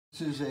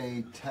This is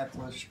a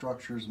Tekla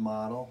Structures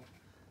model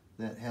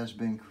that has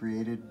been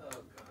created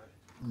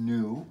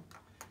new,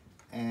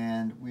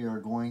 and we are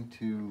going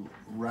to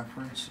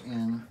reference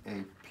in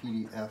a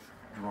PDF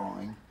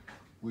drawing,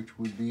 which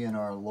would be in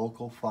our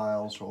local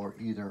files or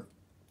either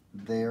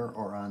there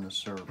or on the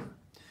server.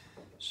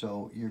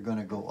 So you're going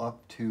to go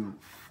up to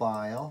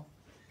File,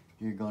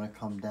 you're going to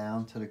come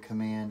down to the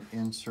command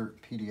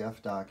Insert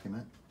PDF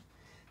Document,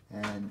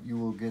 and you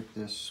will get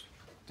this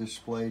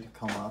display to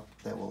come up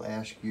that will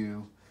ask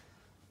you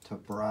to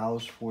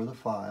browse for the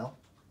file,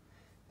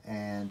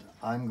 and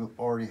I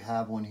already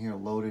have one here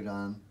loaded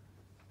on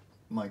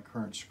my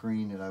current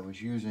screen that I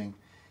was using.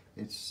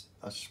 It's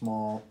a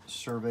small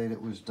survey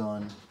that was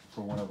done for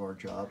one of our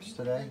jobs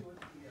today.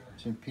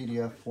 It's in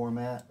PDF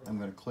format. I'm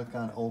going to click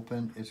on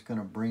open. It's going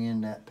to bring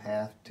in that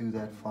path to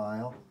that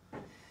file.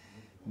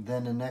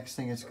 Then the next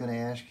thing it's going to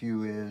ask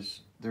you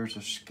is there's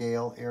a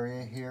scale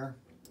area here,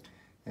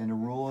 and the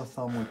rule of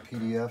thumb with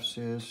PDFs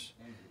is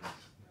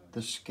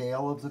the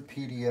scale of the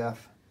PDF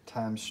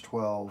times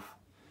 12.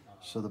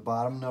 So the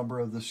bottom number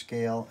of the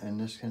scale, in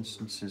this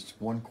instance, is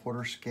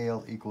 1/4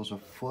 scale equals a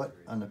foot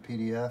on the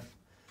PDF.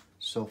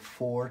 So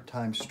 4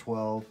 times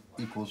 12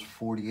 equals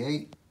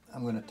 48.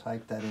 I'm going to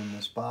type that in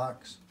this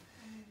box.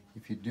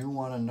 If you do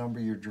want to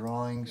number your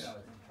drawings,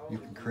 you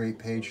can create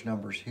page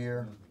numbers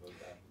here.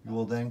 You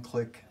will then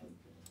click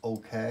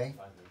OK.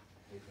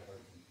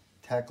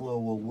 Tekla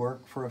will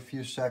work for a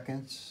few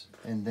seconds,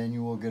 and then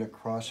you will get a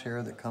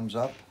crosshair that comes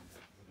up.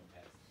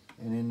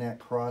 And in that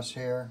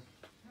crosshair,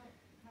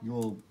 you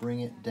will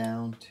bring it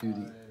down to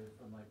the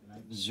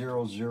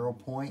 0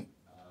 point.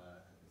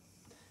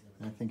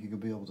 And I think you could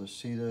be able to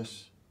see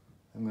this.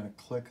 I'm going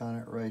to click on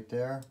it right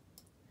there.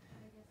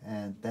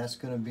 And that's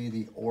going to be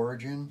the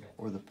origin,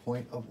 or the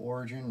point of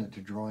origin, that the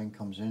drawing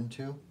comes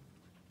into.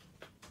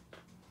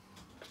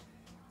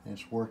 And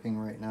it's working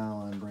right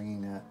now. I'm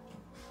bringing that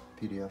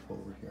PDF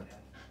over here.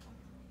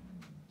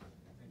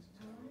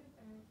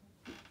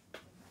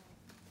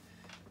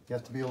 You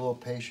have to be a little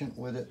patient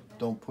with it.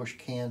 Don't push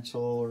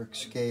cancel or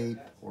escape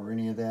or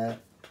any of that.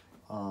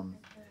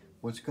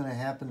 What's going to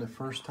happen the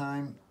first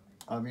time,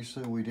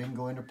 obviously we didn't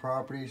go into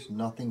properties,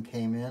 nothing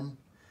came in.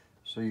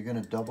 So you're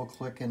going to double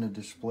click in the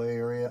display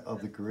area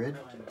of the grid.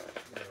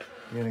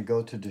 You're going to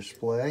go to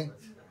display,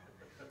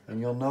 and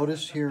you'll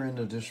notice here in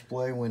the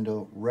display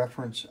window,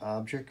 reference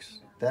objects.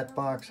 That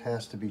box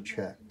has to be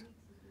checked.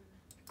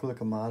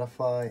 Click on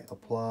modify,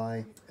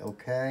 apply,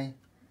 OK,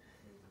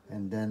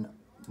 and then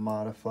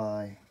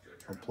modify,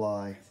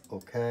 apply,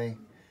 OK,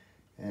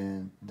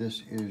 and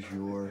this is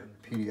your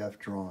PDF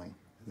drawing.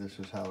 This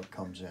is how it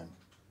comes in.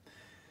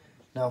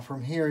 Now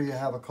from here you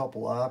have a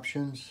couple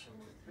options.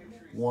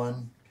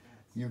 One,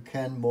 you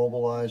can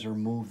mobilize or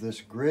move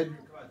this grid,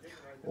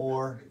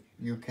 or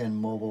you can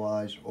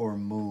mobilize or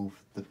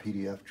move the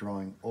PDF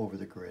drawing over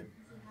the grid,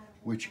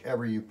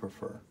 whichever you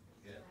prefer.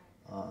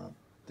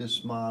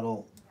 This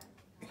model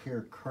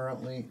here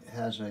currently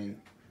has a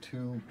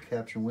 2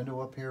 caption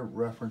window up here.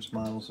 Reference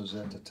models is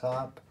at the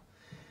top.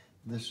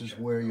 This is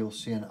where you'll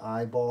see an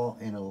eyeball,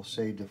 and it'll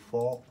say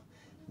default.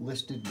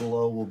 Listed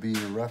below will be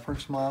your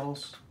reference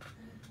models.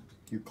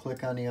 You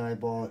click on the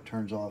eyeball, it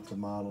turns off the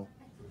model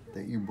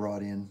that you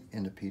brought in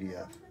the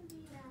PDF.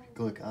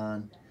 Click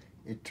on,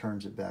 it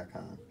turns it back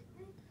on.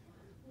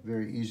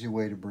 Very easy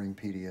way to bring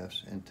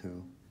PDFs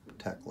into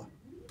Tekla.